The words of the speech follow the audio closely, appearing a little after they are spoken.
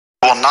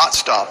will not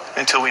stop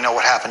until we know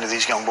what happened to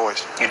these young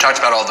boys. You talked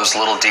about all those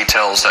little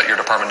details that your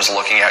department is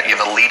looking at. You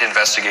have a lead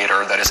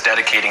investigator that is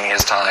dedicating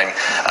his time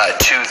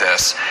to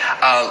this.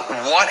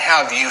 What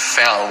have you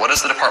found? What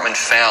has the department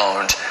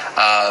found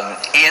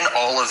in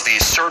all of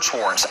these search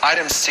warrants,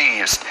 items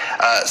seized,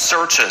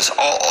 searches,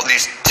 all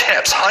these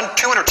tips,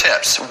 200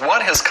 tips?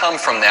 What has come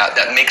from that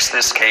makes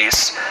this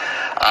case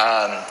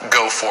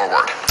go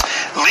forward?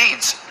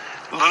 Leads.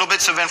 Little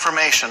bits of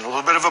information, a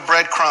little bit of a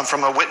breadcrumb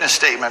from a witness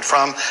statement,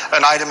 from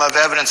an item of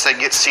evidence that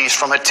gets seized,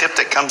 from a tip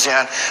that comes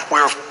in.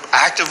 We're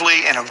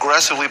actively and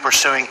aggressively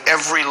pursuing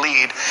every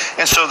lead.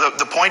 And so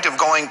the point of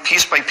going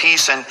piece by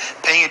piece and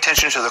paying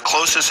attention to the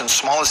closest and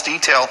smallest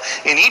detail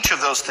in each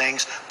of those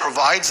things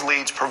provides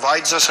leads,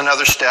 provides us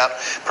another step,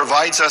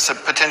 provides us a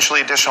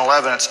potentially additional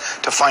evidence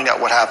to find out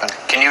what happened.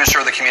 Can you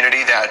assure the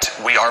community that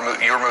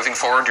you're moving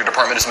forward, your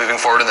department is moving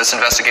forward in this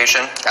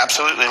investigation?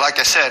 Absolutely. Like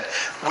I said,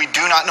 we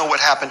do not know what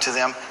happened to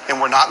them,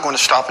 and we're not going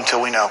to stop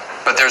until we know.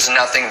 But there's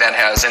nothing that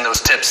has, in those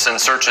tips and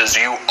searches,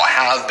 you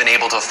have been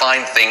able to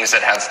find things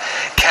that have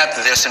kept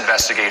this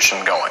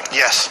investigation going?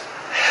 Yes.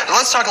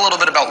 Let's talk a little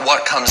bit about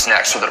what comes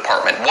next for the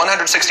department.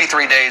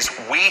 163 days.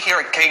 We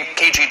here at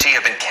KGT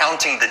have been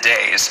counting the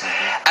days.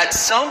 At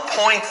some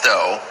point,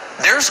 though,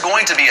 there's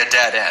going to be a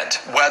dead end.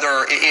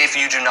 Whether if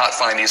you do not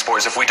find these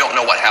boys, if we don't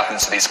know what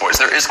happens to these boys,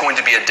 there is going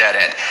to be a dead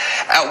end.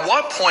 At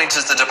what point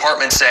does the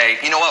department say,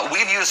 you know what,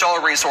 we've used all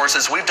our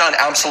resources, we've done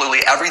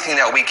absolutely everything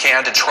that we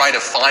can to try to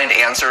find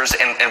answers,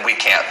 and we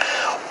can't?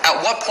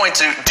 At what point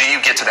do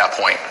you get to that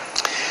point?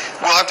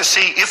 We'll have to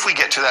see if we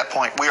get to that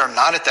point. We are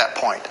not at that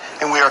point,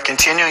 and we are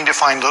continuing to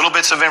find little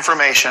bits of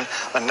information,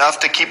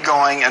 enough to keep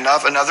going,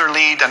 another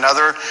lead,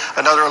 another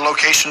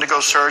location to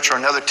go search,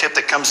 or another tip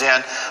that comes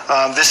in.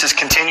 This has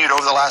continued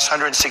over the last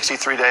 163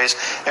 days,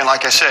 and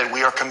like I said,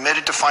 we are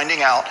committed to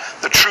finding out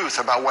the truth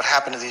about what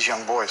happened to these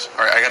young boys.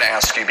 All right, I got to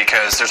ask you,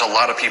 because there's a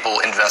lot of people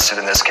invested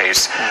in this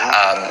case.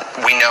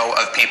 We know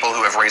of people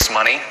who have raised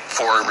money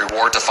for a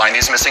reward to find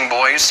these missing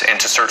boys and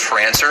to search for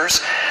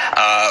answers.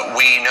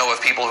 We know of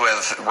people who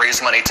have raised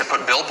money to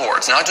put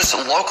billboards, not just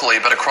locally,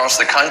 but across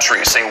the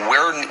country, saying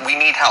we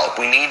need help,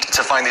 we need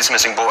to find these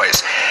missing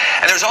boys.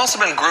 And there's also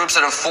been groups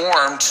that have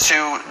formed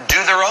to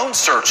do their own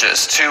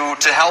searches,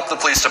 to help the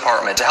police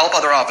department, to help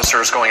other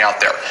officers going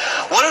out there.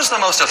 What is the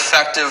most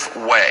effective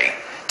way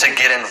to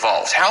get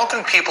involved? How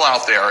can people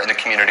out there in the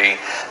community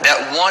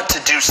that want to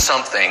do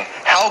something,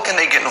 how can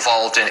they get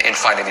involved in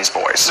finding these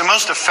boys? The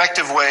most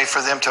effective way for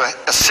them to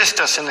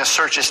assist us in this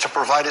search is to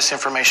provide us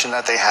information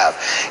that they have.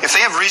 If they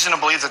have reason to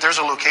believe that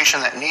there's a location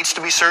that needs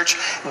to be searched,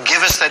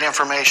 give us that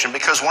information,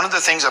 because one of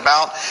the things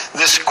about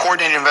this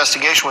coordinated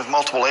investigation with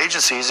multiple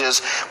agencies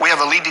is we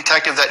have a lead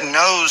detective that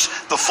knows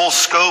the full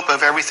scope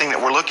of everything that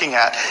we're looking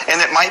at,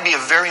 and it might be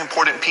a very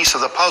important piece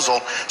of the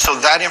puzzle, so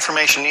that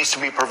information needs to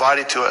be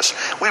provided to us.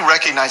 We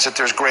recognize that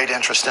there's great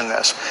interest in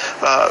this.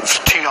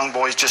 2 young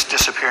boys just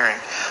disappearing.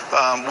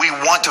 We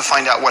want to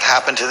find out what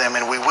happened to them,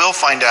 and we will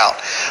find out.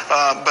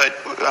 But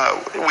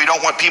we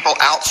don't want people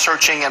out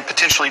searching and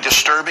potentially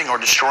disturbing or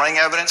destroying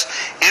evidence.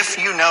 If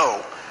you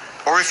know,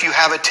 or if you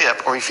have a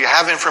tip, or if you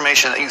have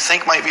information that you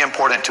think might be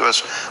important to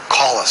us,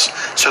 call us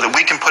so that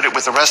we can put it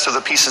with the rest of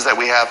the pieces that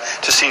we have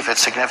to see if it's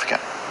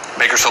significant.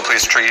 Bakersfield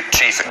Police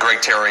Chief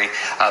Greg Terry,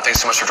 thanks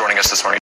so much for joining us this morning.